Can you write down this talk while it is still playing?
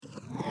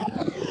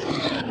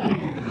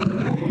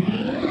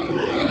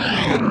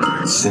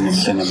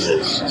Cinema's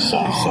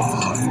soft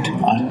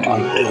underbelly.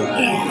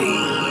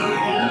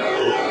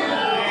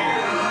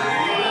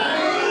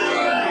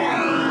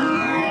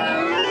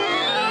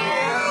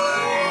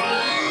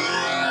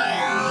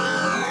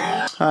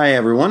 Hi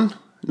everyone,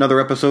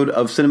 another episode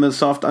of Cinema's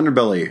Soft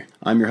Underbelly.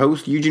 I'm your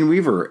host, Eugene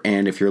Weaver,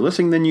 and if you're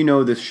listening, then you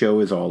know this show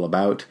is all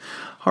about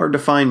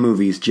hard-to-find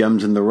movies,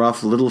 gems in the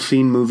rough,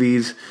 little-seen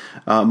movies,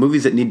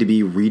 movies that need to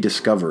be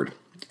rediscovered.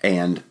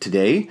 And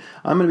today,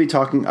 I'm going to be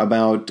talking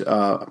about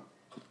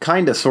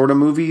kind of, sort of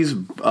movies,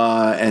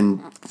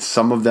 and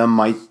some of them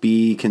might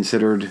be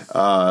considered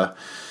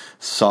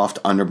soft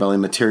underbelly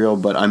material,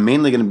 but I'm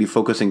mainly going to be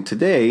focusing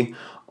today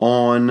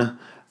on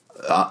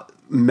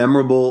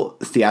memorable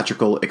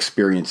theatrical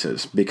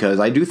experiences, because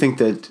I do think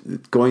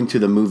that going to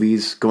the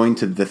movies, going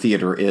to the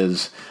theater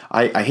is,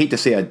 I hate to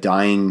say a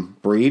dying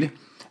breed.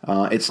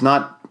 It's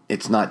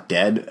not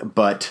dead,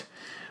 but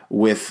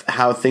with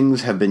how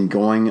things have been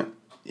going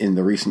in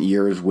the recent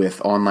years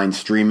with online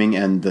streaming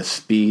and the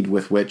speed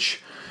with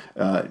which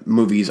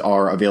movies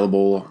are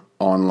available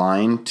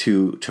online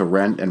to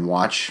rent and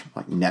watch,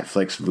 like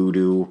Netflix,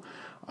 Vudu,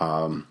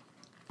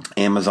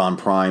 Amazon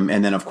Prime,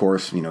 and then of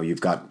course,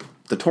 you've got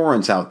the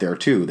torrents out there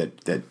too,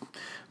 that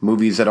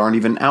movies that aren't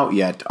even out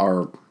yet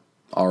are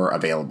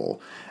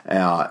available.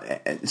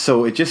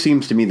 So it just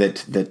seems to me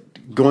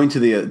that going to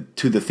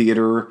the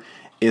theater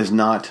is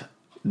not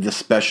the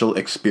special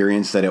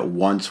experience that it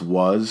once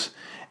was.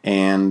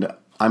 And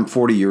I'm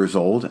 40 years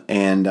old,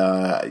 and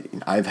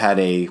I've had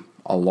a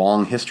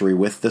long history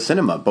with the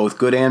cinema, both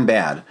good and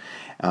bad.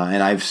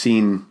 And I've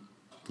seen,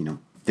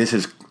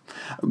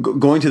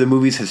 going to the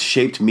movies has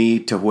shaped me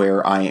to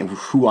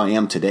who I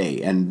am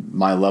today, and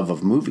my love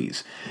of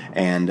movies.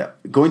 And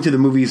going to the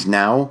movies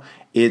now,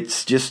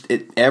 it's just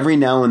every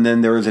now and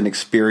then there is an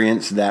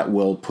experience that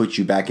will put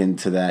you back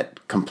into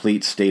that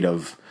complete state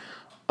of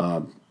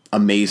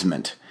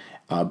amazement.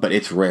 But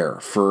it's rare.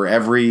 For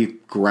every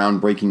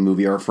groundbreaking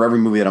movie, or for every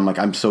movie that I'm like,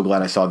 I'm so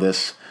glad I saw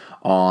this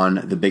on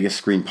the biggest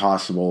screen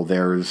possible,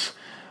 there's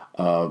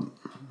a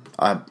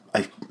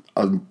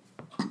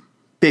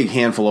big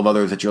handful of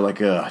others that you're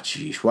like, oh,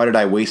 geez, why did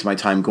I waste my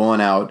time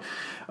going out,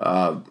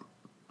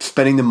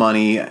 spending the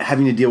money,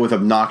 having to deal with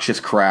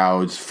obnoxious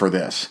crowds for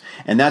this?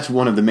 And that's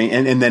one of the main,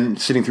 and then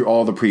sitting through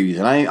all the previews.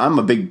 And I'm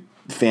a big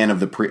fan of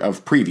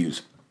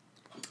previews.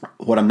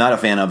 What I'm not a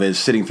fan of is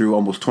sitting through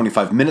almost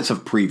 25 minutes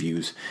of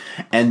previews,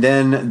 and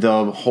then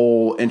the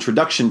whole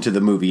introduction to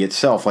the movie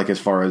itself, like as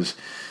far as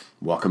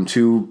welcome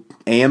to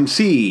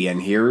AMC,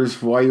 and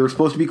here's why you're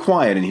supposed to be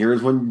quiet, and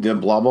here's when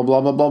blah, blah,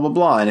 blah, blah, blah, blah,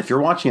 blah. And if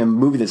you're watching a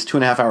movie that's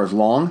 2.5 hours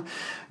long,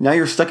 now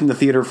you're stuck in the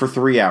theater for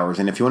 3 hours.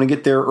 And if you want to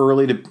get there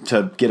early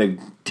to get a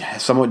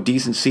somewhat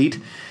decent seat,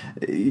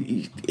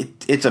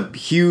 it's a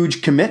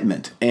huge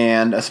commitment.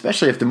 And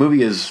especially if the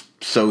movie is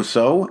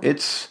so-so,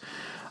 it's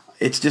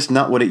just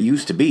not what it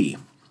used to be.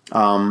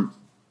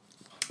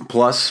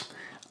 Plus,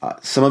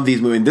 some of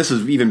these movies, and this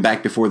is even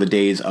back before the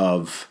days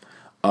of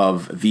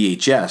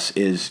VHS,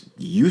 is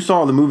you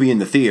saw the movie in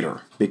the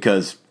theater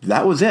because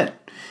that was it.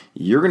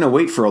 You're going to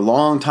wait for a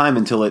long time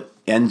until it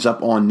ends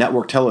up on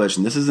network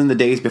television. This is in the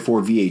days before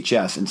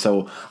VHS, and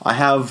so I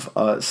have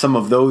some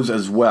of those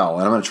as well,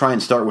 and I'm going to try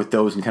and start with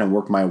those and kind of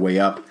work my way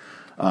up.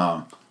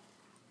 Like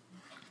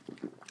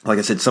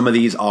I said, some of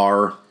these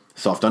are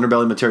soft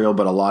underbelly material,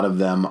 but a lot of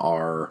them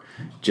are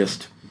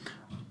just,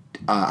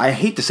 I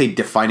hate to say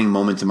defining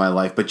moments in my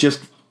life, but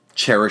just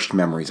cherished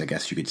memories, I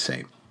guess you could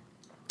say.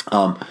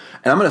 And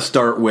I'm going to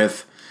start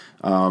with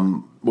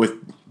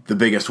the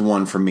biggest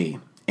one for me,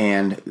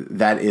 and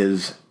that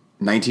is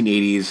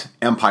 1980's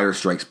Empire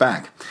Strikes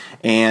Back.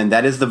 And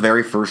that is the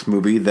very first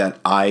movie that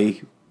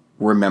I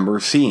remember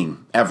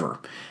seeing ever.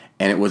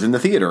 And it was in the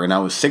theater, and I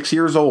was 6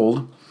 years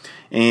old,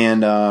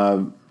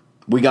 and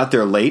we got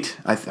there late.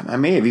 I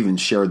may have even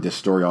shared this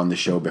story on the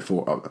show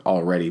before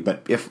already,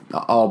 but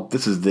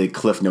this is the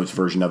Cliff Notes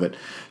version of it.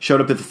 Showed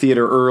up at the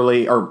theater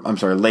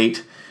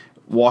late,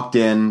 walked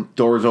in,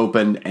 doors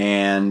opened,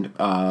 and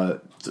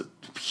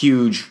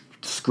huge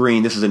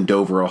screen. This is in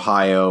Dover,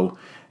 Ohio.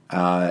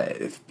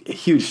 A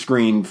huge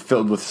screen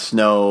filled with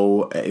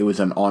snow. It was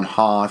on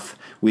Hoth.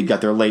 We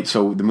got there late,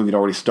 so the movie had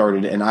already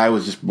started, and I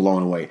was just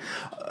blown away.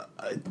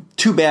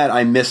 Too bad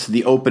I missed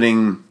the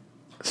opening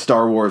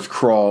Star Wars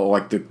crawl,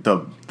 like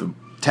the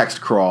text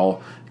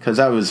crawl, because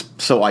that was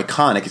so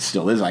iconic. It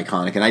still is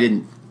iconic, and I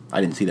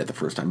didn't see that the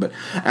first time. But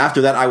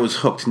after that, I was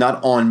hooked,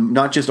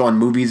 not just on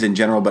movies in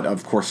general, but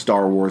of course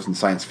Star Wars and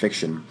science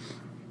fiction.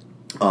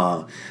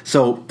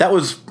 So that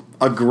was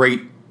a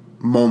great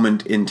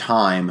moment in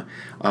time.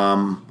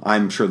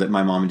 I'm sure that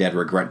my mom and dad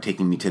regret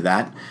taking me to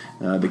that,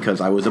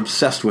 because I was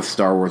obsessed with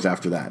Star Wars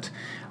after that.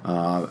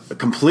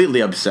 Completely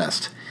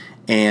obsessed.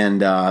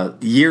 And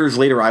years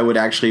later, I would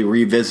actually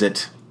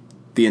revisit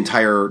the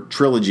entire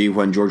trilogy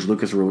when George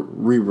Lucas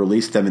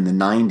re-released them in the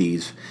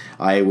 90s.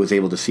 I was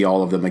able to see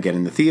all of them again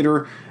in the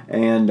theater,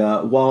 and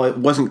while it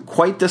wasn't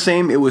quite the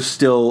same, it was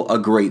still a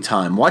great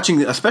time.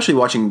 Especially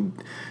watching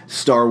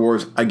Star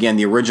Wars again,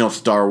 the original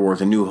Star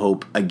Wars, A New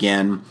Hope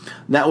again.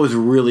 That was a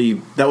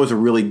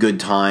really good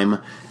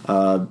time.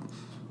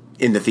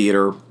 in the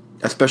theater,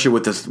 especially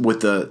with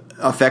the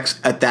effects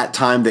at that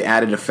time, the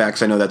added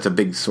effects. I know that's a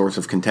big source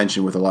of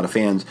contention with a lot of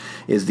fans.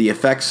 Is the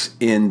effects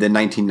in the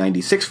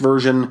 1996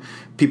 version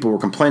people were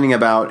complaining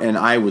about, and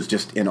I was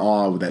just in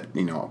awe that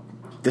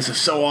this is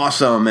so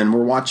awesome, and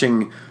we're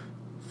watching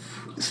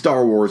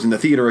Star Wars in the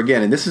theater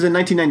again, and this is in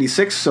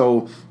 1996,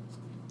 so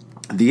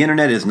the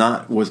internet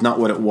was not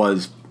what it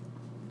was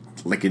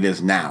like it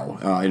is now.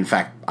 In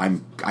fact,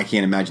 I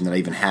can't imagine that I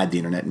even had the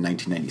internet in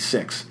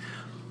 1996.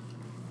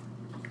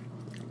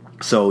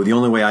 So the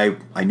only way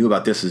I knew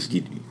about this is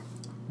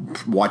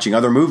watching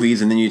other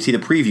movies, and then you'd see the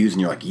previews, and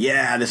you're like,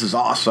 yeah, this is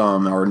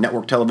awesome, or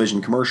network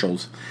television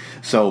commercials.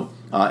 So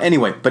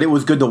anyway, but it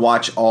was good to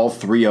watch all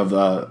three of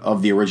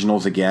the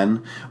originals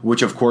again,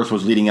 which of course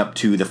was leading up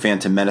to The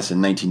Phantom Menace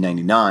in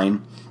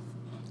 1999.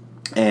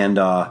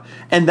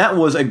 And that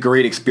was a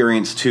great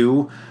experience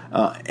too.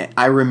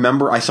 I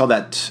remember I saw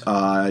that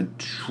I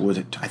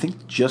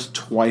think just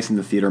twice in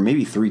the theater,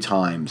 maybe 3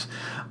 times.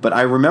 But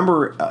I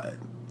remember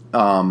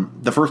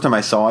the first time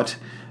I saw it,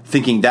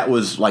 thinking that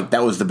was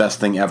the best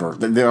thing ever.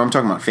 I'm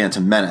talking about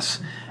Phantom Menace.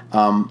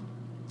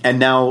 And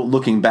now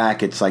looking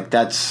back, it's like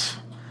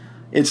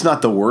it's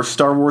not the worst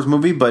Star Wars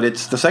movie, but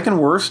it's the second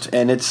worst,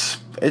 and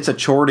it's a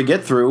chore to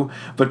get through.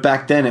 But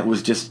back then,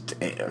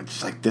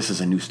 it's like, this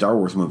is a new Star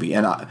Wars movie,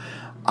 and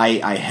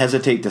I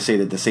hesitate to say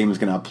that the same is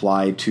going to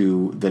apply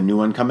to the new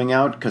one coming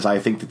out, because I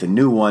think that the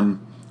new one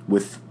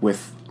with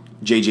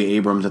J.J.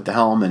 Abrams at the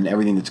helm and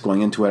everything that's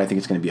going into it, I think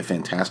it's going to be a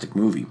fantastic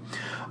movie.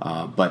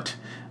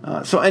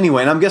 So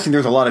anyway, and I'm guessing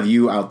there's a lot of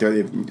you out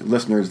there,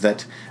 listeners,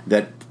 that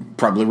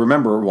probably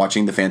remember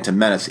watching The Phantom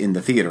Menace in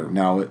the theater.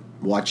 Now,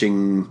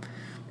 watching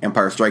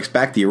Empire Strikes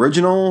Back, the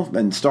original,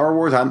 and Star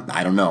Wars,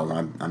 I don't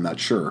know. I'm not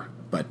sure.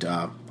 But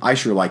I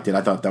sure liked it.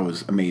 I thought that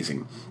was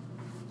amazing.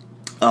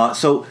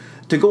 So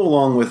to go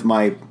along with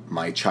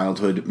my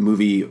childhood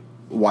movie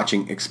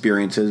watching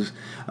experiences,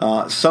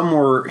 some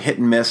were hit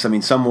and miss. I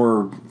mean, some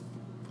were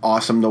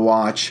awesome to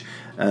watch,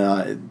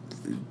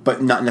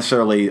 but not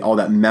necessarily all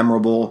that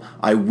memorable.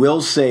 I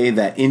will say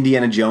that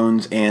Indiana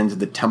Jones and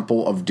the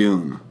Temple of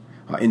Doom,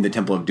 in the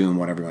Temple of Doom,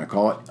 whatever you want to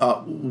call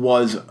it,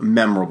 was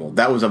memorable.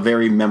 That was a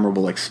very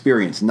memorable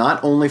experience,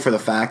 not only for the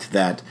fact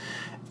that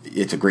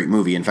it's a great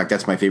movie. In fact,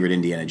 that's my favorite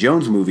Indiana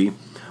Jones movie,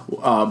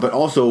 but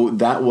also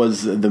that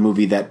was the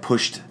movie that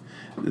pushed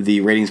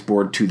the ratings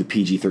board to the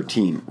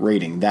PG-13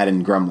 rating, that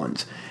and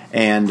Gremlins.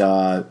 And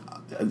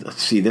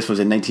let's see, this was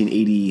in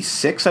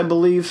 1986, I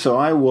believe, so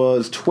I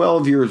was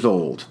 12 years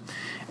old.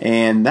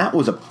 And that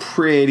was a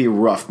pretty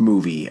rough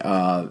movie.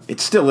 It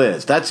still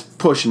is. That's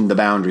pushing the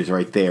boundaries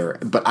right there.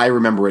 But I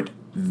remember it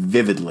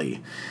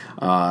vividly.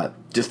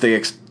 Just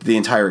the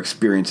entire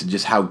experience and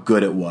just how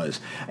good it was.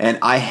 And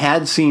I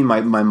had seen,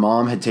 my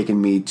mom had taken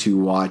me to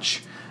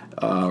watch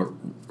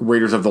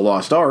Raiders of the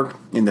Lost Ark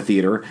in the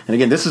theater. And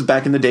again, this is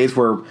back in the days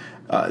where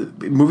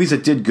movies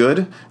that did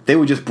good, they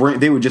would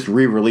just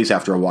re-release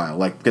after a while,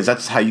 because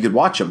that's how you could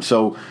watch them.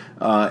 So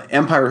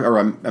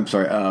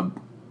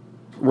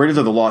Raiders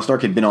of the Lost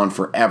Ark had been on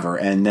forever,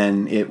 and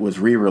then it was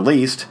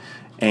re-released,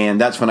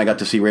 and that's when I got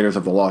to see Raiders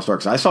of the Lost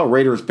Ark. So I saw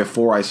Raiders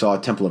before I saw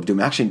Temple of Doom.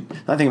 Actually,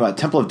 not thinking about it,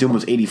 Temple of Doom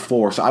was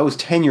 84, so I was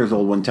 10 years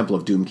old when Temple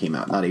of Doom came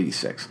out, not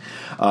 86.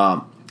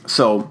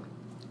 So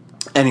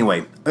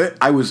anyway,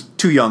 I was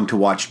too young to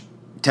watch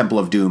Temple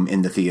of Doom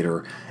in the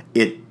theater.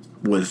 It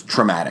was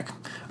traumatic,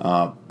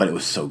 but it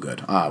was so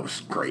good. It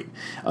was great.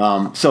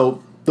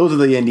 So those are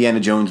the Indiana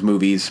Jones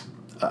movies.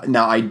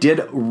 Now, I did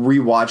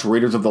rewatch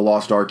Raiders of the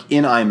Lost Ark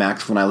in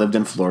IMAX when I lived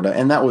in Florida,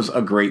 and that was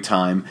a great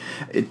time.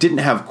 It didn't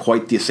have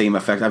quite the same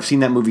effect. I've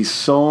seen that movie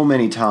so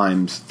many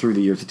times through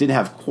the years. It didn't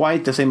have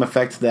quite the same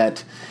effect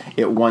that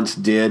it once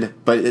did,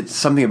 but it's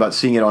something about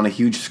seeing it on a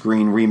huge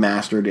screen,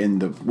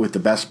 remastered with the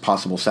best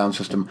possible sound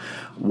system,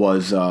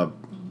 was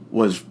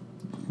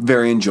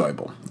very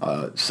enjoyable.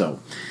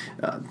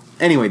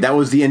 Anyway, that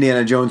was the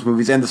Indiana Jones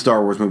movies and the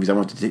Star Wars movies. I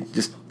wanted to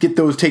just get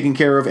those taken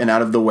care of and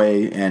out of the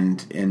way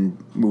and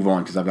move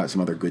on, because I've got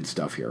some other good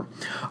stuff here.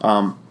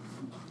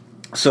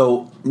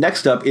 So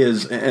next up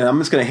is, and I'm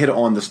just going to hit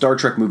on the Star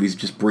Trek movies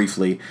just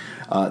briefly.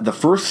 The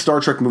first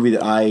Star Trek movie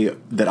that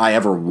I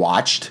ever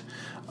watched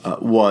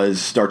was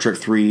Star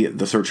Trek III: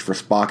 The Search for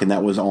Spock, and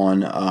that was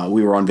on.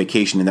 We were on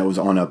vacation, and that was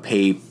on a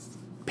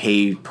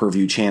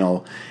pay-per-view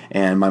channel,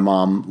 and my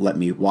mom let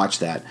me watch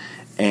that.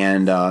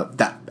 And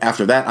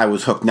after that, I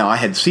was hooked. Now, I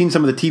had seen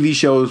some of the TV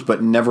shows,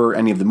 but never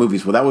any of the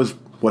movies. Well, that was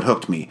what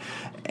hooked me.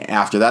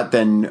 After that,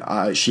 then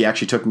she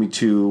actually took me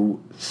to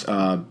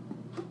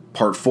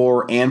Part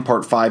 4 and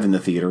Part 5 in the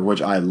theater,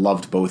 which I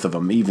loved both of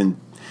them. Even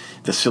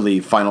the silly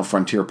Final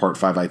Frontier Part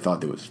 5, I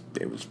thought it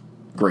was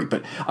great.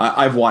 But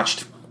I've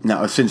watched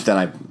now since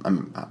then.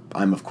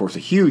 I'm of course a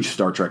huge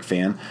Star Trek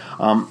fan.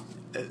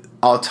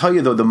 I'll tell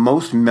you though, the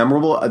most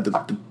memorable,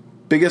 the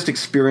biggest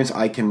experience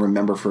I can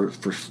remember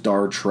for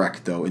Star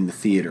Trek, though, in the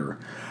theater,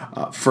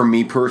 for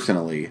me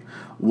personally,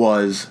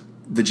 was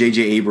the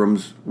J.J.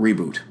 Abrams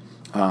reboot.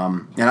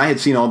 And I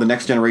had seen all the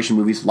Next Generation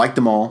movies, liked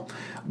them all,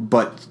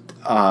 but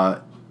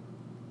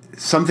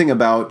something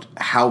about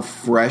how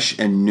fresh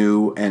and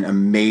new and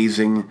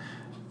amazing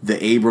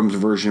the Abrams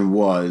version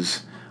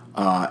was,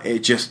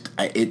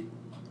 it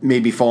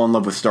made me fall in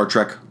love with Star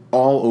Trek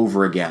all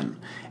over again.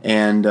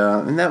 And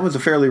that was a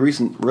fairly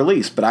recent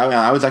release, but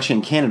I was actually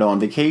in Canada on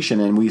vacation,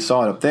 and we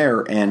saw it up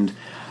there, and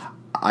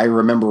I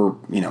remember,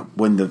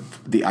 when the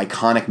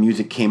iconic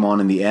music came on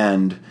in the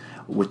end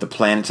with the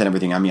planets and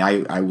everything. I mean,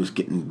 I was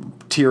getting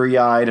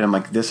teary-eyed, and I'm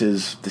like, this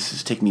is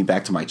taking me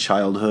back to my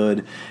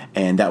childhood,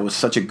 and that was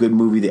such a good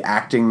movie. The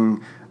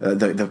acting,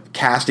 the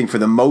casting for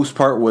the most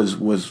part was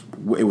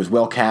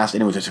well cast,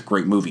 and it was just a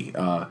great movie.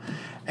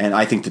 And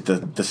I think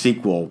that the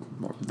sequel,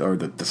 or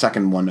the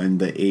second one in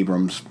the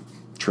Abrams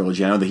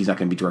trilogy, I know that he's not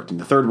going to be directing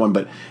the third one,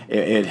 but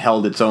it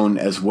held its own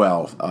as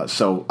well.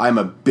 So I'm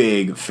a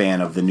big fan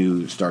of the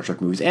new Star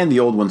Trek movies and the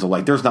old ones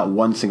alike. There's not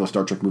one single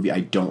Star Trek movie I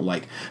don't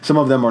like. Some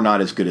of them are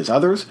not as good as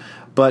others,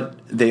 but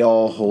they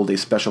all hold a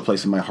special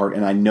place in my heart,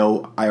 and I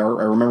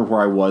remember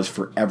where I was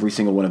for every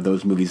single one of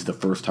those movies the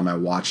first time I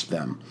watched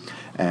them.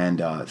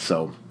 And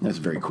so that's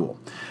very cool.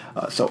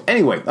 So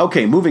anyway,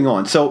 okay, moving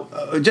on. So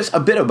just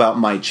a bit about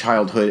my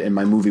childhood and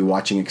my movie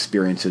watching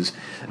experiences.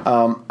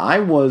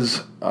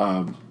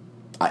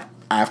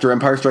 After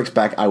Empire Strikes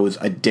Back, I was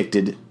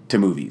addicted to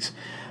movies.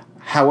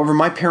 However,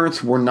 my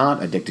parents were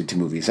not addicted to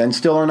movies and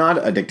still are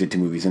not addicted to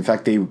movies. In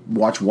fact, they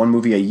watch one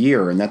movie a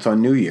year, and that's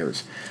on New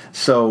Year's.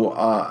 So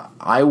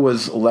I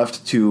was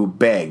left to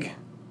beg,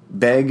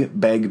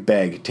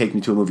 take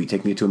me to a movie,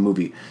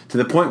 to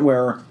the point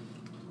where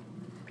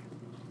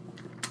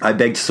I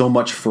begged so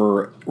much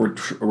for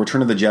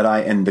Return of the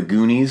Jedi and The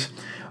Goonies.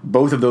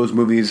 Both of those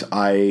movies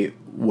I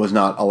was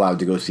not allowed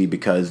to go see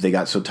because they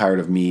got so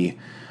tired of me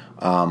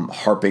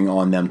harping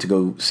on them to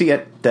go see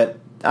it that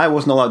I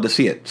wasn't allowed to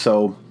see it.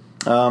 So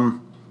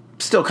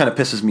still kind of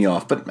pisses me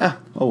off, but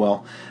oh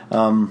well.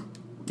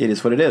 It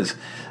is what it is.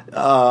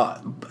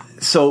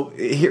 So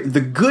here,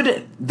 the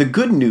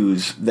good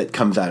news that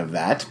comes out of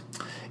that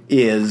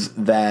is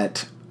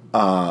that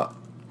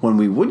when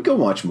we would go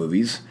watch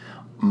movies,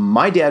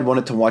 my dad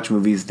wanted to watch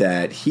movies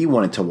that he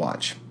wanted to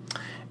watch,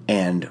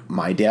 and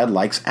my dad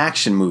likes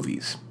action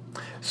movies.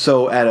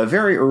 So at a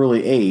very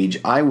early age,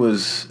 I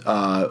was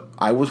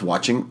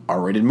watching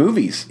R-rated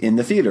movies in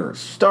the theater,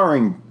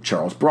 starring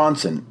Charles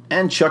Bronson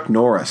and Chuck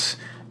Norris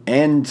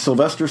and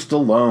Sylvester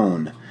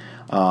Stallone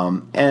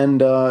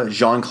and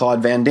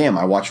Jean-Claude Van Damme.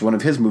 I watched one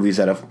of his movies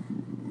at a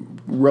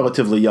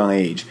relatively young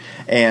age,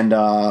 and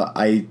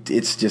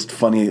it's just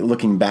funny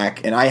looking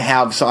back. And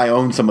I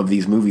own some of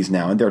these movies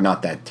now, and they're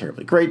not that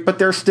terribly great, but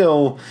they're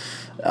still.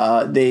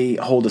 They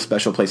hold a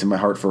special place in my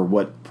heart for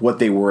what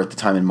they were at the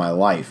time in my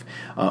life.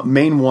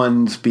 Main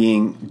ones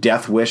being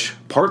Death Wish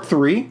Part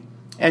 3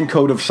 and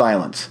Code of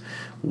Silence.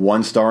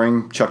 One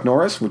starring Chuck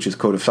Norris, which is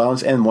Code of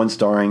Silence, and one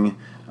starring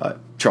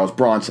Charles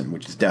Bronson,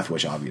 which is Death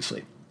Wish,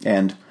 obviously.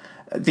 And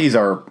these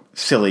are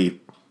silly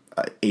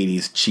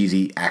 80s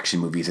cheesy action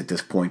movies at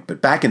this point.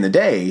 But back in the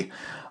day,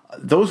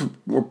 that was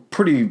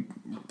pretty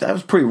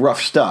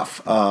rough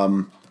stuff.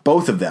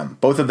 Both of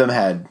them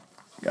had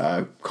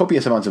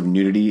copious amounts of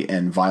nudity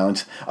and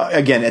violence.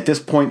 Again, at this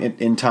point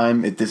in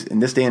time, in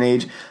this day and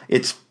age,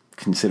 it's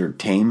considered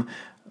tame,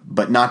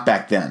 but not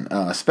back then.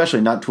 Especially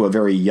not to a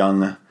very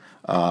young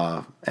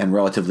and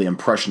relatively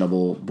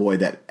impressionable boy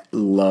that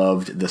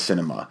loved the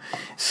cinema.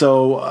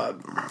 So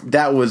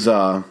that was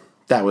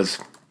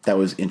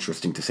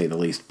interesting to say the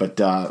least.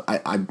 But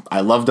I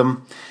loved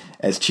them.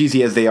 As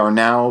cheesy as they are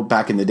now,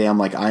 back in the day, I'm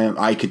like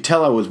I could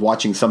tell I was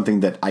watching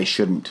something that I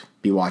shouldn't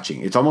be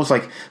watching. It's almost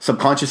like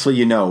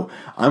subconsciously,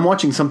 I'm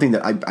watching something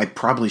that I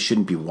probably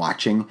shouldn't be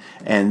watching,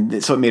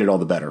 and so it made it all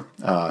the better.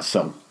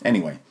 So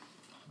anyway,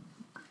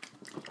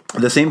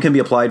 the same can be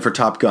applied for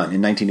Top Gun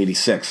in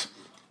 1986.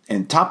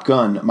 And Top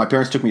Gun, my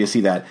parents took me to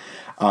see that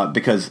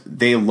because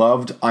they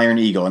loved Iron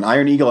Eagle, and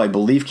Iron Eagle, I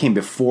believe, came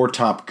before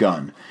Top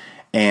Gun,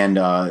 and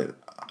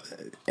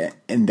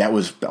that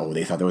was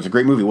they thought that was a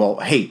great movie. Well,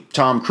 hey,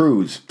 Tom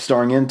Cruise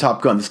starring in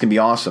Top Gun, this can be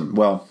awesome.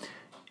 Well.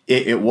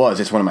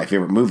 It's one of my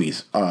favorite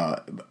movies.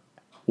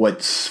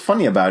 What's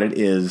funny about it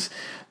is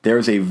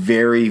there's a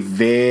very,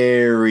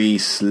 very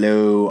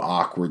slow,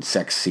 awkward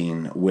sex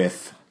scene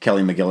with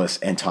Kelly McGillis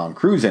and Tom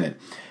Cruise in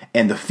it.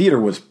 And the theater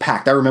was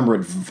packed. I remember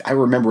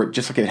it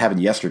just like it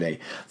happened yesterday.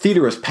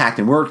 Theater was packed,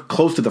 and we're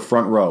close to the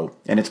front row.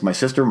 And it's my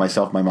sister,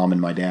 myself, my mom,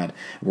 and my dad.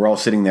 We're all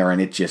sitting there,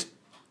 and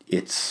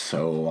it's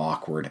so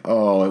awkward.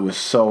 Oh, it was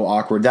so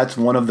awkward. That's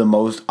one of the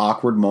most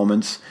awkward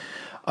moments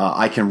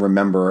I can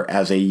remember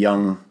as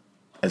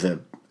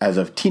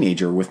a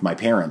teenager with my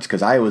parents,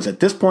 because I was at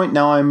this point,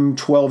 now I'm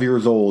 12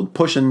 years old,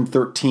 pushing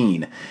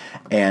 13,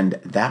 and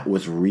that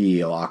was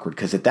real awkward,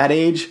 because at that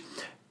age,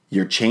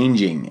 you're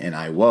changing, and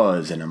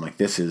I'm like,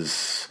 this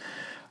is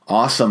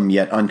awesome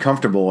yet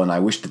uncomfortable, and I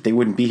wish that they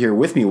wouldn't be here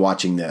with me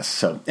watching this.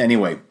 So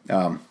anyway,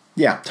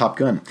 Top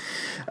Gun.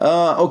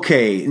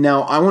 Okay,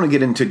 now I want to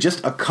get into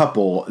just a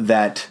couple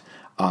that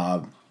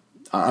I'm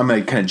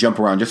going to kind of jump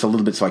around just a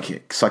little bit so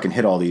I can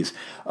hit all these.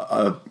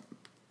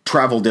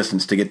 Travel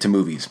distance to get to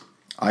movies.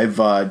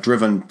 I've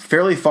driven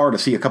fairly far to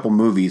see a couple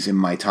movies in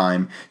my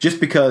time, just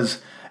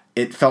because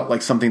it felt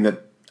like something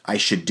that I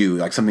should do,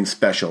 like something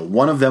special.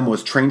 One of them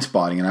was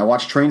Trainspotting, and I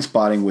watched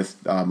Trainspotting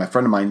with my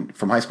friend of mine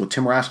from high school,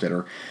 Tim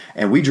Rastetter,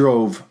 and we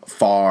drove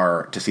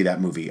far to see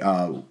that movie.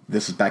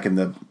 This is back in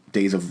the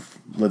days of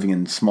living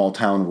in small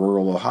town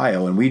rural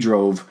Ohio, and we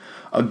drove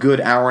a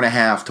good hour and a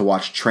half to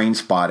watch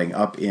Trainspotting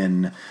up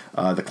in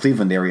the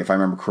Cleveland area, if I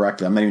remember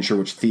correctly. I'm not even sure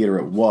which theater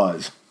it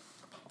was,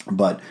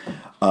 but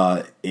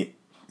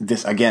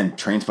this again,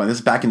 Trainspotting. This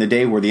is back in the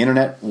day where the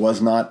internet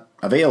was not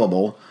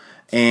available,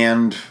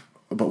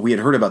 but we had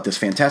heard about this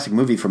fantastic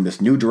movie from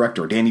this new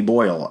director, Danny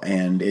Boyle,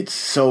 and it's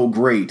so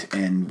great,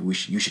 and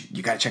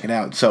you got to check it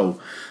out. So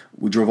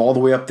we drove all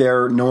the way up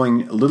there,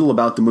 knowing little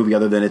about the movie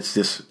other than it's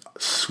this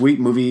sweet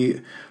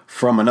movie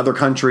from another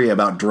country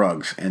about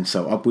drugs. And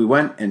so up we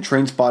went, and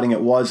Trainspotting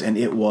it was, and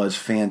it was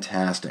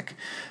fantastic.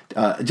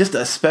 Just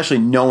especially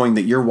knowing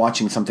that you're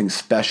watching something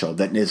special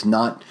that is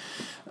not.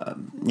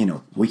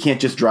 We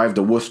can't just drive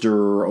to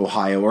Worcester,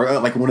 Ohio, or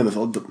like one of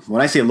the. When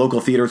I say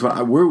local theaters, we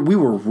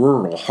were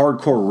rural,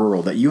 hardcore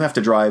rural. That you have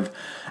to drive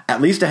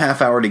at least a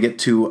half hour to get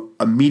to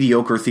a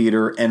mediocre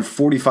theater and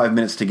 45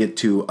 minutes to get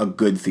to a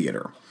good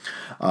theater.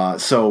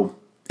 So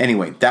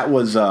anyway, that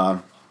was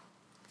an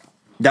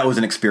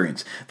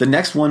experience. The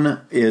next one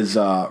is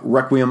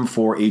Requiem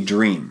for a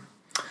Dream,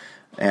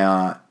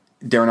 Darren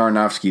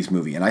Aronofsky's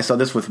movie, and I saw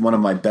this with one of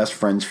my best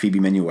friends,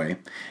 Phoebe Menuet,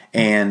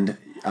 and.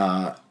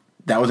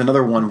 That was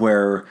another one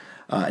where,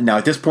 now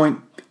at this point,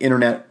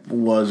 internet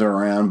was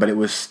around, but it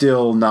was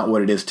still not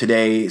what it is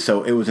today.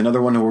 So it was another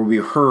one where we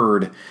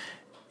heard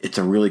it's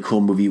a really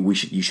cool movie.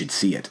 You should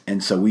see it.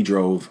 And so we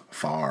drove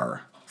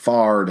far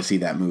to see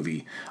that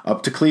movie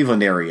up to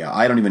Cleveland area.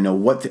 I don't even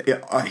know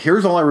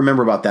here's all I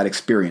remember about that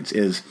experience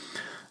is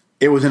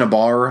it was in a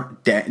bar,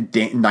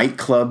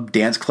 nightclub,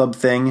 dance club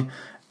thing.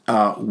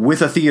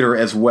 With a theater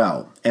as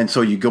well. And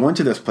so you go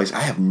into this place. I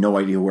have no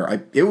idea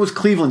where. It was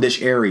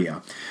Clevelandish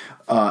area.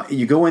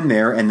 You go in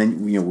there, and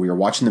then we were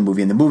watching the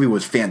movie, and the movie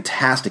was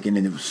fantastic, and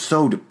it was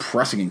so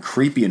depressing and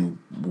creepy and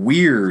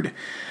weird.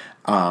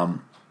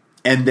 And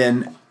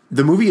then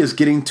the movie is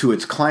getting to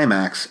its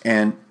climax,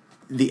 and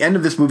the end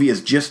of this movie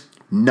is just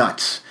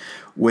nuts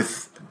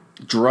with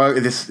drug.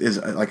 This is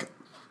like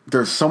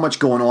there's so much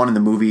going on in the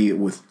movie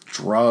with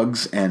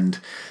drugs, and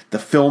the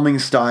filming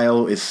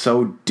style is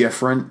so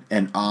different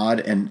and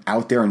odd and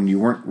out there, and you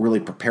weren't really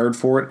prepared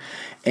for it.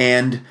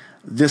 And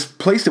this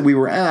place that we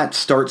were at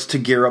starts to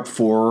gear up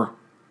for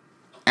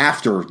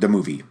after the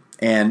movie,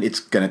 and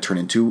it's going to turn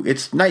into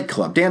its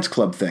nightclub, dance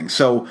club thing.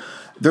 So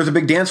there's a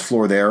big dance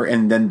floor there,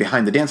 and then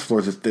behind the dance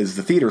floor is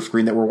the theater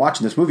screen that we're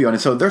watching this movie on.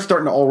 And so they're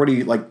starting to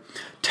already like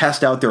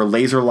test out their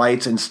laser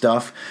lights and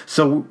stuff.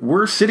 So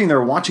we're sitting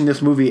there watching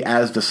this movie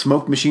as the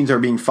smoke machines are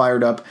being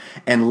fired up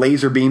and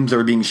laser beams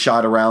are being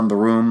shot around the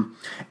room,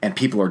 and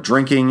people are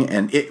drinking,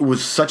 and it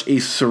was such a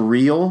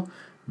surreal,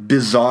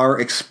 bizarre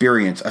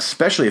experience,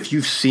 especially if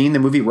you've seen the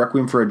movie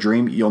Requiem for a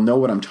Dream. You'll know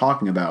what I'm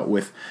talking about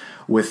with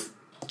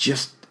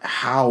just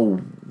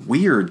how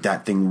weird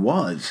that thing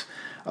was,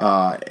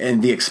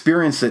 and the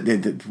experience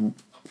that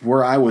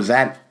where I was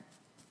at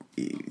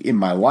in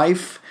my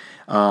life,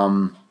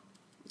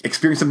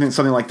 experiencing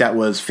something like that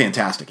was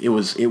fantastic. It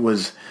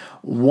was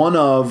one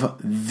of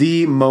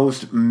the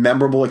most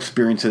memorable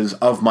experiences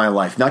of my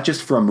life, not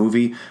just for a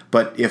movie,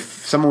 but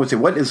if someone would say,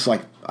 what is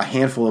like a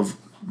handful of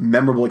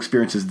memorable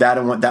experiences,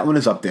 that one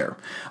is up there.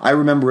 I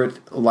remember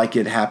it like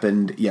it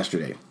happened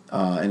yesterday,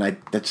 and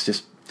that's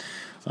just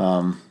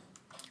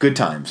good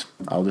times.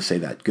 I'll just say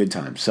that, good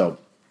times. So,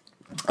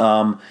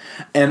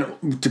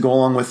 and to go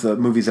along with the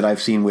movies that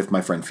I've seen with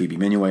my friend Phoebe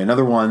Menuet,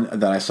 another one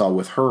that I saw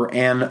with her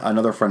and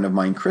another friend of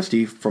mine,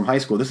 Christy, from high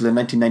school. This is in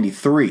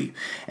 1993,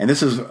 and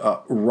this is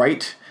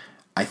right.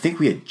 I think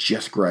we had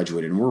just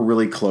graduated, and we're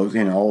really close.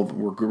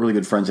 We're really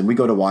good friends, and we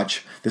go to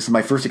watch. This is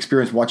my first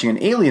experience watching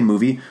an Alien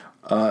movie.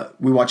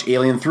 We watched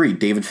Alien 3,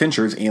 David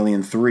Fincher's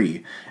Alien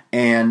 3,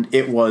 and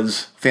it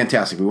was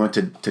fantastic. We went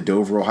to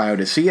Dover, Ohio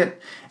to see it,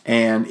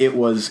 and it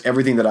was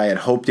everything that I had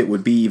hoped it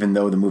would be, even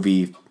though the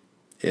movie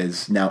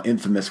is now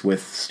infamous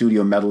with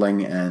studio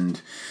meddling,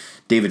 and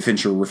David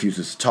Fincher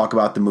refuses to talk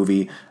about the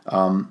movie.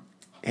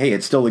 Hey,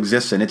 it still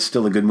exists, and it's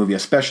still a good movie,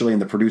 especially in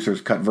the producer's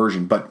cut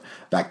version. But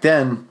back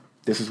then,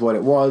 this is what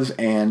it was,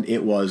 and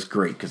it was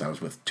great because I was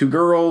with two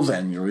girls,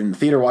 and you're in the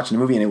theater watching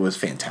the movie, and it was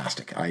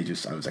fantastic. I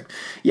was like,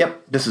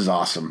 "Yep, this is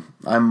awesome."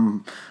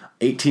 I'm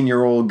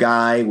 18-year-old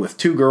guy with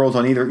two girls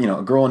on either,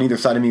 a girl on either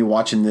side of me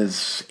watching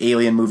this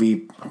Alien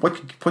movie.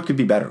 What could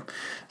be better?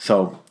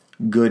 So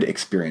good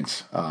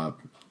experience.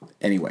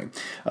 Anyway,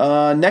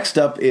 next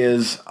up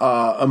is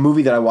a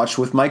movie that I watched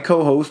with my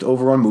co-host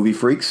over on Movie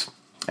Freaks,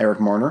 Eric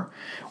Marner.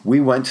 We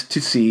went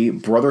to see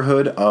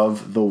Brotherhood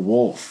of the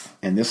Wolf.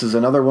 And this is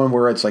another one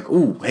where it's like,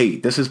 ooh, hey,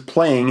 this is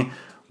playing.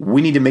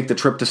 We need to make the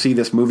trip to see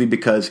this movie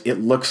because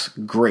it looks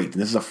great.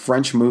 And this is a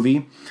French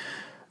movie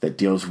that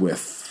deals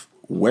with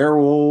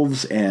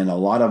werewolves and a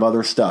lot of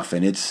other stuff.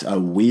 And it's a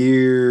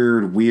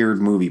weird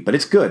movie. But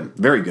it's good.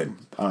 Very good.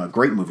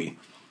 Great movie.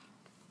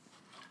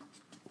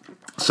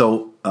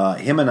 So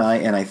him and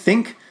I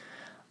think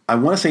I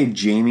want to say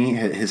Jamie,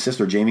 his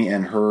sister Jamie,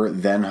 and her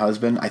then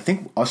husband. I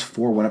think us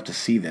four went up to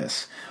see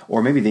this,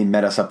 or maybe they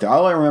met us up there.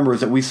 All I remember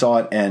is that we saw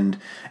it, and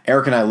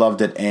Eric and I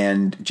loved it,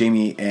 and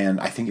Jamie and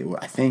I think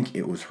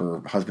it was her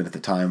husband at the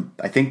time.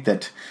 I think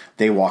that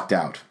they walked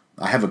out.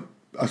 I have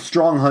a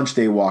strong hunch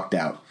they walked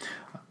out.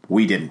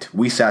 We didn't.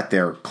 We sat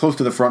there close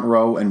to the front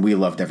row, and we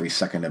loved every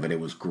second of it. It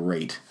was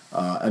great.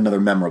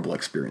 Another memorable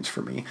experience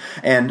for me,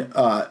 and.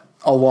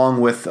 Along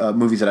with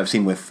movies that I've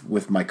seen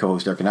with my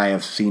co-host Eric, and I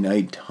have seen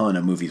a ton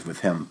of movies with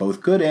him, both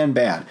good and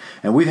bad.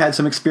 And we've had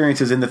some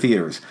experiences in the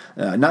theaters.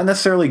 Not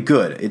necessarily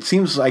good. It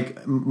seems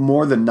like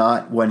more than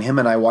not, when him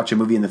and I watch a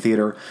movie in the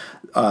theater,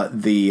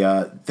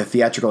 the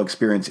theatrical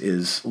experience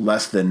is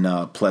less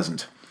than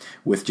pleasant,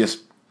 with just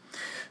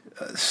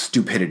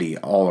stupidity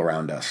all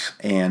around us.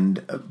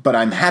 But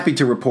I'm happy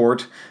to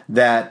report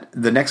that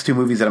the next two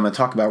movies that I'm going to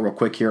talk about real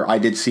quick here, I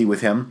did see with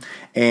him,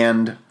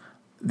 and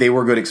they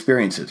were good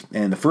experiences.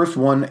 And the first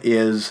one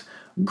is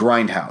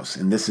Grindhouse.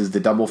 And this is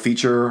the double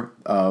feature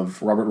of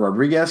Robert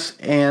Rodriguez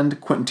and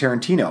Quentin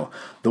Tarantino.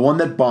 The one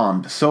that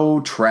bombed so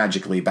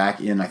tragically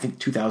back in, I think,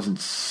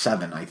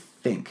 2007, I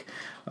think.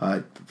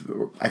 I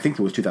think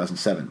it was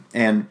 2007.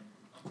 And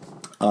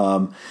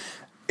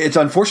it's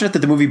unfortunate that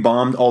the movie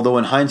bombed, although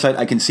in hindsight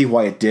I can see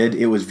why it did.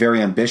 It was very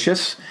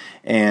ambitious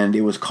and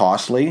it was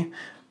costly,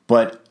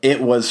 but it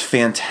was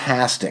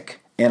fantastic.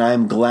 And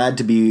I'm glad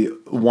to be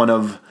one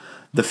of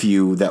the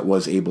few that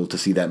was able to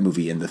see that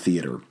movie in the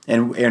theater.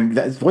 And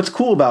what's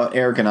cool about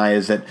Eric and I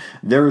is that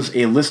there's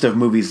a list of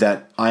movies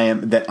that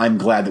I'm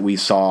glad that we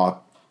saw.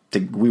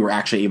 We were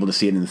actually able to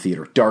see it in the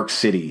theater. Dark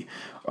City,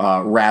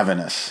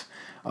 Ravenous,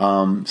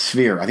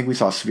 Sphere. I think we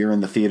saw Sphere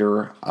in the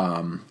theater.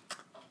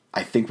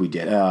 I think we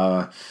did.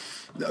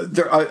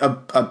 There are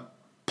a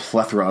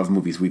plethora of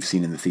movies we've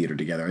seen in the theater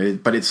together.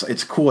 But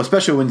it's cool,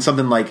 especially when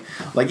something like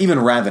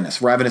even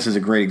Ravenous. Ravenous is a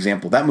great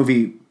example. That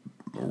movie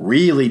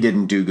really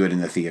didn't do good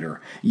in the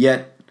theater,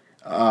 yet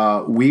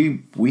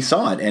we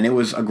saw it, and it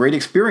was a great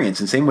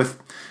experience. And same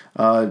with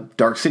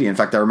Dark City. In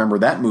fact, I remember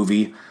that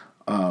movie.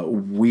 I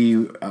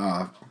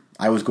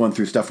was going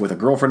through stuff with a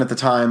girlfriend at the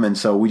time, and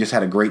so we just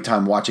had a great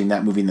time watching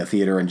that movie in the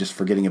theater and just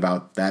forgetting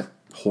about that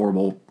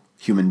horrible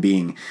human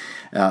being.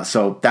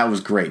 So that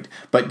was great.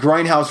 But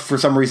Grindhouse, for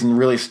some reason,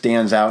 really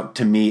stands out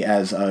to me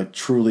as a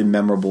truly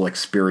memorable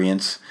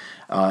experience.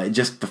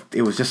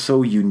 It was just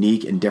so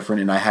unique and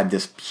different, and I had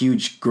this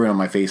huge grin on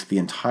my face the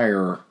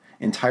entire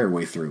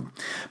way through.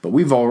 But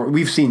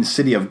we've seen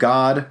City of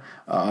God,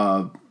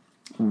 and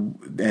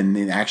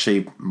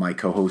actually my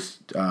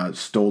co-host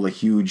stole a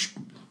huge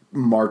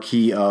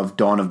marquee of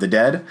Dawn of the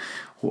Dead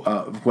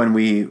when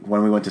we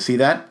went to see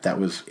that. That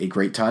was a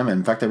great time. And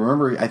in fact,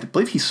 I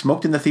believe he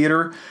smoked in the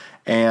theater,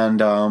 and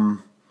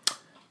that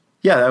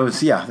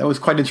was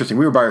quite interesting.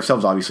 We were by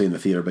ourselves, obviously, in the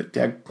theater, but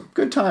yeah,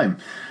 good time.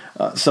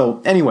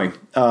 So anyway,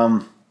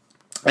 and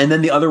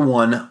then the other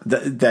one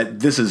that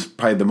this is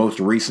probably the most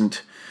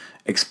recent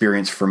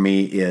experience for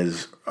me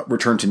is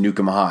Return to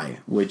Nukem High,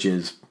 which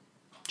is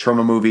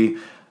Troma movie.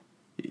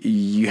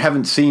 You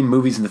haven't seen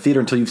movies in the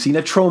theater until you've seen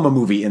a Troma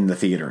movie in the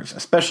theaters,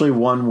 especially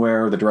one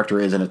where the director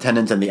is in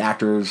attendance and the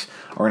actors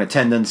are in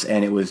attendance,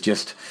 and it was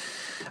just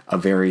a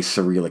very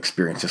surreal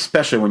experience,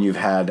 especially when you've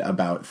had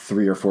about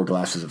 3 or 4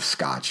 glasses of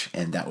scotch,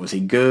 and that was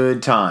a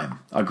good time,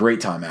 a great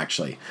time,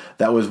 actually.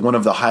 That was one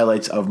of the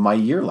highlights of my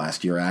year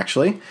last year,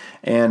 actually,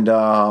 and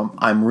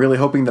I'm really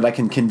hoping that I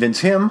can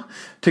convince him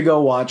to go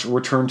watch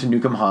Return to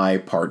Nukem High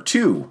Part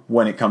 2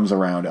 when it comes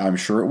around. I'm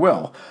sure it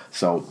will.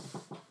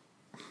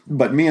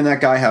 But me and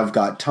that guy have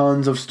got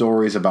tons of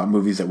stories about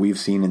movies that we've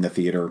seen in the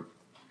theater.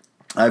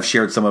 I've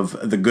shared some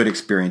of the good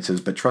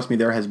experiences, but trust me,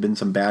 there has been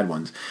some bad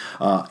ones.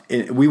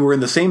 We were in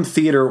the same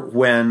theater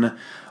when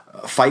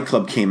Fight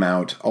Club came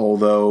out,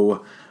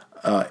 although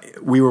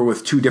we were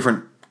with 2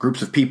 different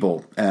groups of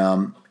people,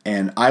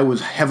 and I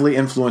was heavily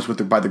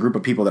influenced by the group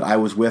of people that I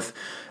was with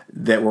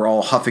that were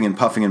all huffing and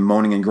puffing and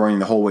moaning and groaning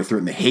the whole way through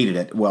it, and they hated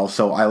it. Well,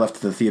 so I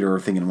left the theater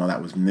thinking, well,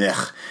 that was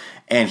meh.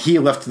 And he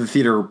left the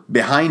theater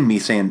behind me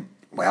saying,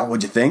 well,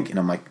 what'd you think? And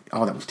I'm like,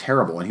 oh, that was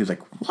terrible. And he was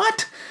like,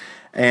 what?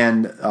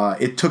 And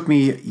it took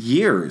me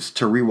years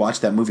to rewatch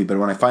that movie, but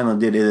when I finally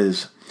did, it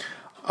is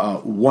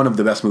one of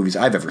the best movies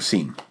I've ever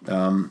seen.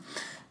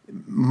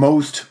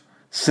 Most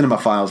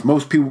cinemaphiles,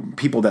 most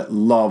people that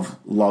love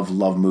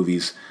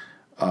movies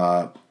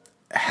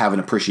have an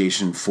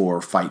appreciation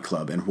for Fight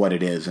Club and what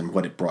it is and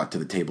what it brought to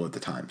the table at the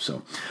time.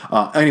 So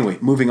anyway,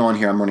 moving on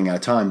here, I'm running out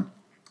of time.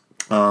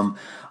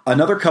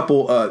 Another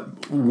couple,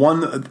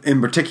 one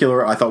in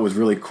particular I thought was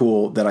really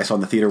cool that I saw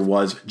in the theater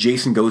was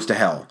Jason Goes to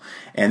Hell.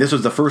 And this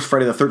was the first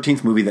Friday the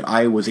 13th movie that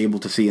I was able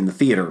to see in the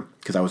theater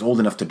because I was old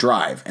enough to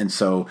drive. And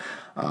so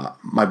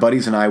my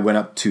buddies and I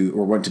went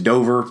to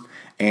Dover,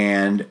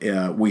 and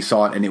we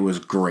saw it, and it was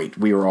great.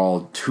 We were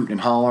all tooting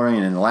and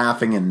hollering and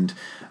laughing, and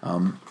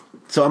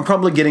So I'm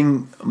probably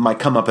getting my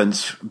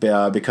comeuppance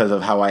because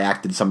of how I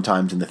acted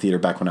sometimes in the theater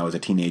back when I was a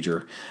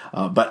teenager.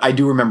 But I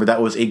do remember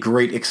that was a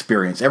great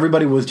experience.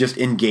 Everybody was just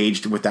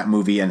engaged with that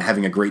movie and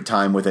having a great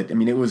time with it. I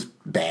mean, it was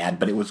bad,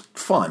 but it was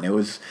fun.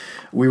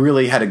 We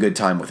really had a good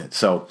time with it.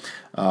 So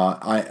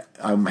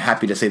I'm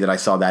happy to say that I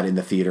saw that in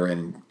the theater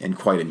and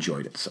quite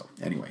enjoyed it. So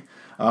anyway,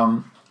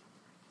 a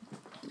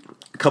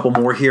couple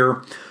more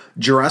here.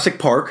 Jurassic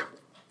Park.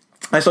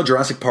 I saw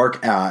Jurassic Park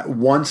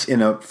once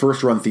in a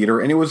first-run theater,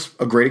 and it was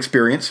a great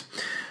experience.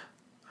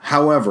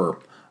 However,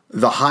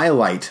 the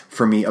highlight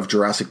for me of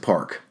Jurassic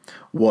Park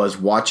was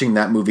watching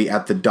that movie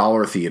at the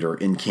Dollar Theater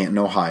in Canton,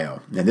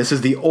 Ohio. And this is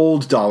the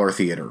old Dollar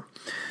Theater.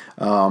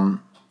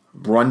 Run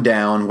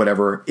down,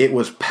 whatever. It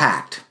was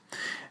packed.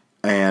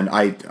 And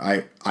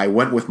I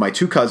went with my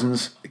two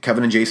cousins,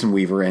 Kevin and Jason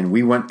Weaver, and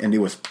we went, and it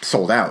was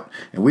sold out.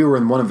 And we were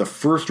in one of the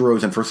first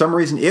rows, and for some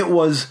reason it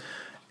was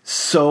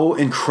so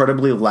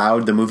incredibly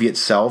loud, the movie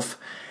itself.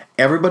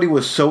 Everybody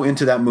was so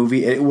into that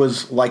movie. It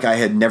was like I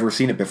had never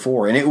seen it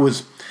before. And it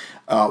was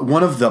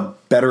one of the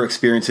better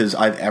experiences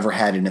I've ever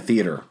had in a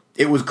theater.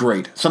 It was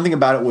great. Something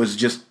about it was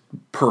just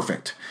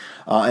perfect.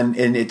 And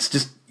it's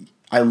just,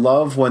 I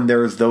love when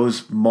there's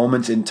those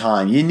moments in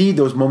time. You need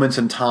those moments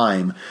in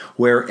time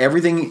where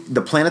everything,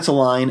 the planets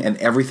align and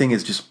everything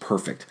is just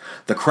perfect.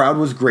 The crowd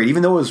was great.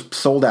 Even though it was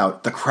sold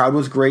out, the crowd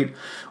was great.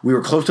 We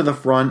were close to the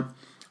front.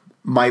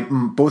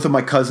 Both of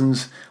my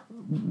cousins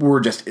were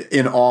just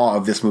in awe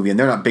of this movie, and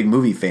they're not big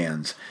movie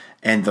fans.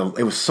 And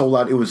it was so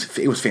loud. It was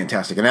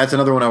fantastic. And that's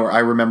another one where I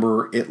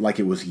remember it like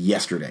it was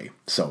yesterday.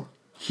 So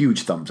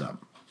huge thumbs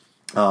up.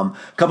 A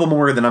couple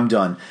more, then I'm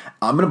done.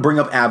 I'm going to bring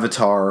up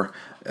Avatar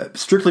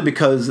strictly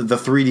because the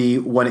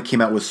 3D when it came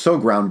out was so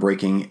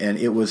groundbreaking, and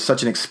it was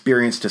such an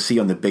experience to see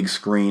on the big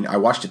screen. I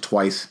watched it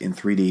twice in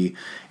 3D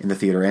in the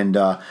theater, and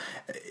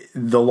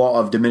the law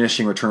of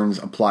diminishing returns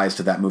applies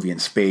to that movie in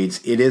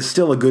spades. It is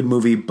still a good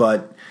movie,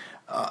 but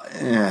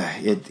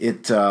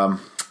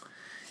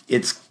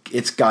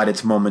it's got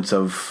its moments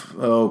of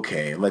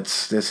okay,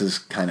 this is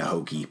kind of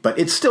hokey, but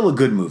it's still a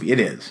good movie. It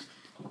is.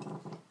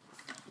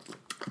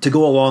 To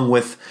go along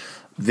with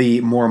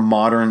the more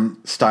modern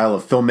style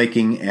of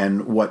filmmaking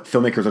and what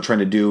filmmakers are trying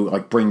to do,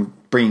 like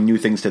bringing new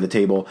things to the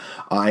table,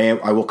 I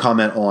will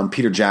comment on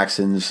Peter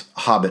Jackson's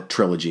Hobbit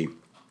trilogy.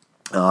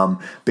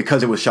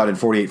 Because it was shot in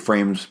 48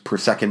 frames per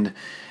second,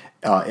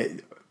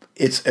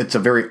 it's a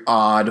very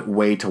odd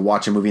way to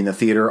watch a movie in the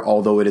theater.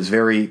 Although it's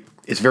very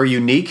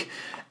unique,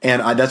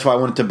 and that's why I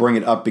wanted to bring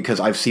it up because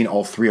I've seen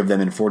all three of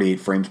them in 48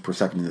 frames per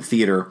second in the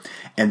theater,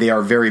 and they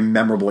are very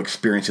memorable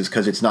experiences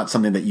because it's not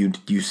something that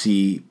you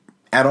see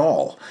at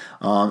all,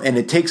 and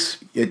it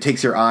takes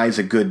your eyes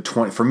a good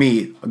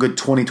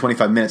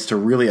 20-25 minutes to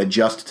really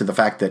adjust to the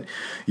fact that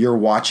you're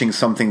watching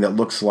something that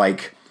looks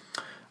like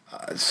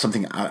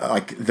something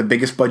like the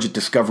biggest budget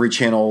Discovery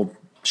Channel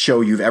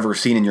show you've ever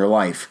seen in your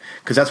life,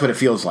 because that's what it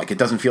feels like. It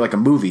doesn't feel like a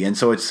movie, and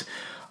so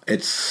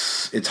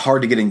it's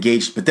hard to get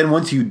engaged. But then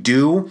once you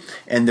do,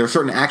 and there are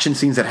certain action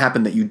scenes that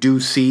happen that you do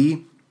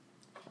see,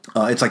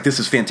 it's like, this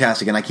is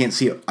fantastic, and I can't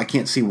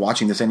see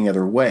watching this any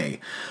other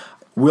way.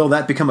 Will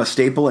that become a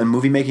staple in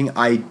movie making?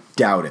 I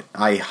doubt it.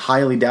 I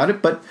highly doubt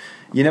it, but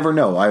you never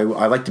know.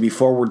 I like to be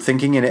forward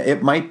thinking, and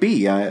it might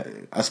be,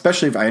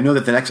 especially if I know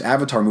that the next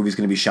Avatar movie is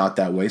going to be shot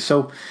that way.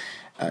 So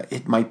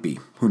it might be.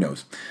 Who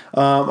knows?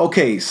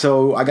 Okay,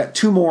 so I got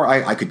two more.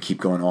 I could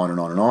keep going on and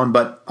on and on,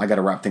 but I got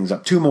to wrap things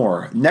up. Two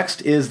more.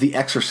 Next is The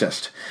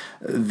Exorcist,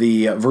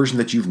 the version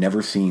that you've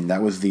never seen.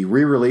 That was the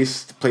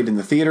re-release, played in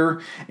the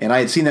theater, and I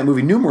had seen that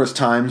movie numerous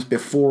times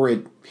before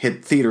it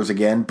hit theaters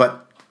again,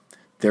 but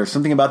there's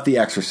something about The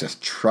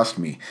Exorcist, trust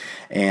me.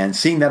 And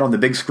seeing that on the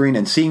big screen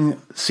and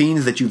seeing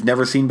scenes that you've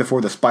never seen before,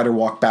 the spider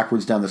walk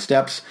backwards down the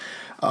steps,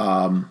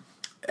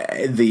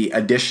 the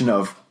addition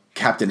of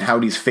Captain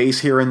Howdy's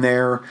face here and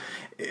there,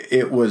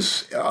 it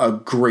was a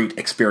great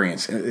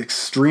experience.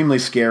 Extremely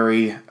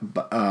scary,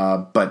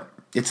 but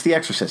it's The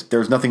Exorcist.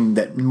 There's nothing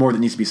more that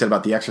needs to be said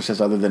about The Exorcist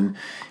other than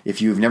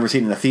if you've never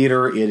seen it in the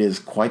theater, it is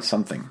quite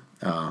something.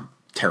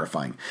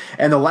 Terrifying.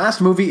 And the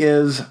last movie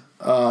is,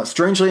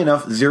 strangely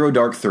enough, Zero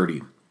Dark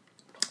 30.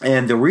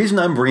 And the reason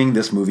I'm bringing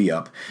this movie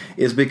up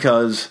is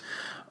because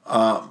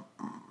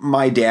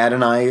my dad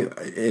and I,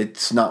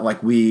 it's not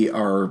like we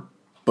are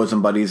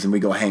bosom buddies and we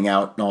go hang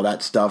out and all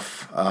that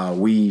stuff.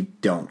 We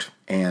don't.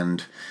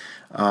 And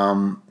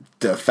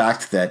the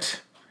fact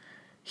that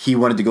he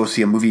wanted to go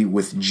see a movie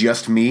with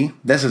just me,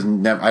 this is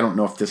never, I don't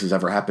know if this has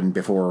ever happened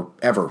before,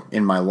 ever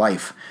in my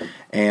life.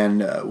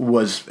 And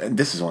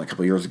this is only a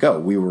couple of years ago.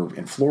 We were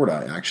in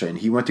Florida, actually, and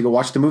he went to go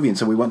watch the movie, and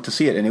so we went to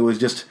see it, and it was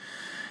just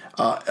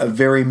a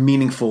very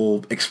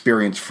meaningful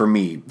experience for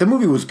me. The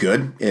movie was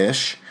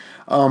good-ish,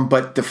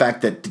 but the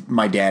fact that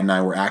my dad and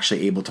I were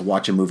actually able to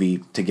watch a movie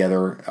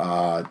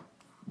together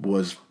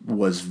was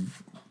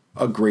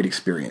a great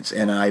experience,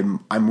 and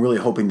I'm really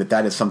hoping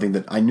that is something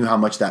that I knew how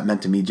much that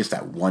meant to me just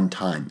at one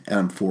time, and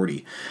I'm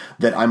 40,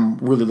 that I'm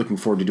really looking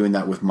forward to doing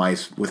that with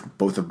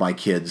both of my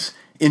kids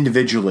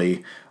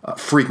individually,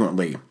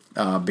 frequently,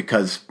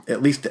 because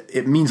at least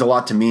it means a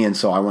lot to me, and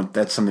so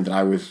that's something that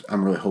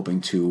I'm really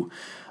hoping to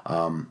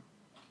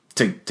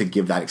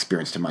give that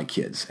experience to my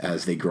kids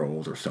as they grow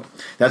older. So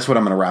that's what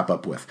I'm going to wrap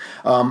up with.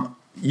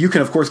 You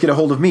can, of course, get a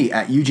hold of me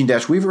at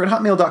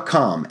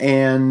eugene-weaver@hotmail.com.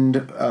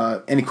 And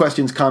any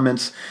questions,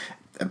 comments,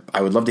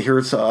 I would love to hear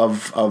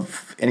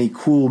of any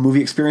cool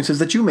movie experiences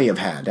that you may have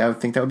had. I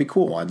think that would be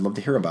cool. I'd love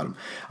to hear about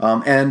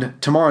them.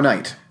 And tomorrow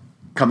night,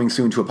 coming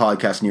soon to a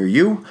podcast near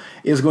you,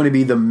 is going to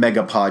be the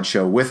Megapod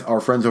Show with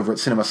our friends over at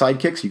Cinema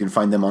Sidekicks. You can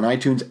find them on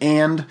iTunes,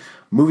 and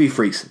Movie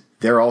Freaks.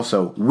 We're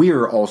also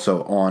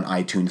on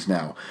iTunes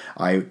now.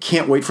 I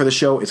can't wait for the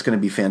show. It's going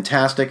to be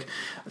fantastic.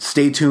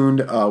 Stay tuned.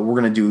 We're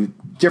going to do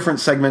different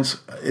segments.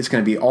 It's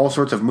going to be all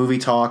sorts of movie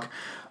talk,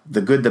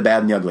 the good, the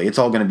bad, and the ugly. It's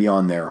all going to be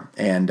on there,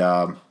 and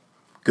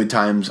good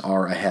times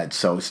are ahead.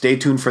 So stay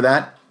tuned for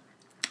that.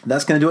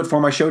 That's going to do it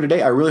for my show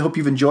today. I really hope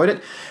you've enjoyed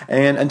it.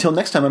 And until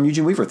next time, I'm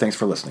Eugene Weaver. Thanks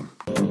for listening.